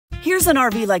Here's an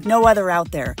RV like no other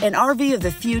out there, an RV of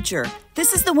the future.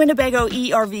 This is the Winnebago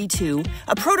ERV2,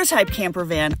 a prototype camper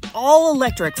van, all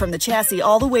electric from the chassis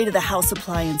all the way to the house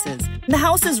appliances. The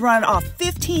house is run off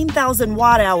 15,000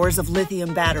 watt-hours of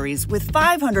lithium batteries with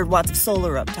 500 watts of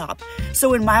solar up top.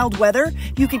 So in mild weather,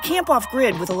 you could camp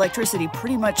off-grid with electricity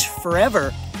pretty much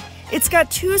forever. It's got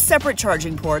two separate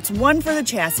charging ports, one for the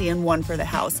chassis and one for the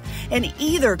house, and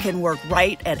either can work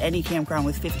right at any campground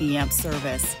with 50 amp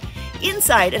service.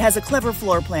 Inside, it has a clever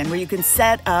floor plan where you can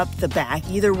set up the back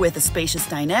either with a spacious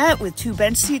dinette with two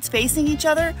bench seats facing each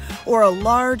other or a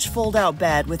large fold-out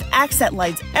bed with accent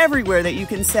lights everywhere that you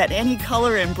can set any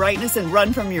color and brightness and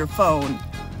run from your phone.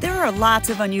 There are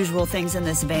lots of unusual things in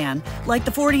this van, like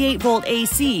the 48-volt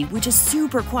AC, which is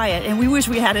super quiet, and we wish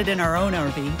we had it in our own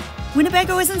RV.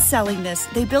 Winnebago isn't selling this,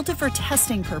 they built it for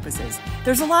testing purposes.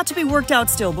 There's a lot to be worked out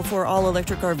still before all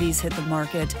electric RVs hit the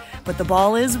market, but the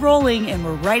ball is rolling and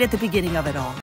we're right at the beginning of it all.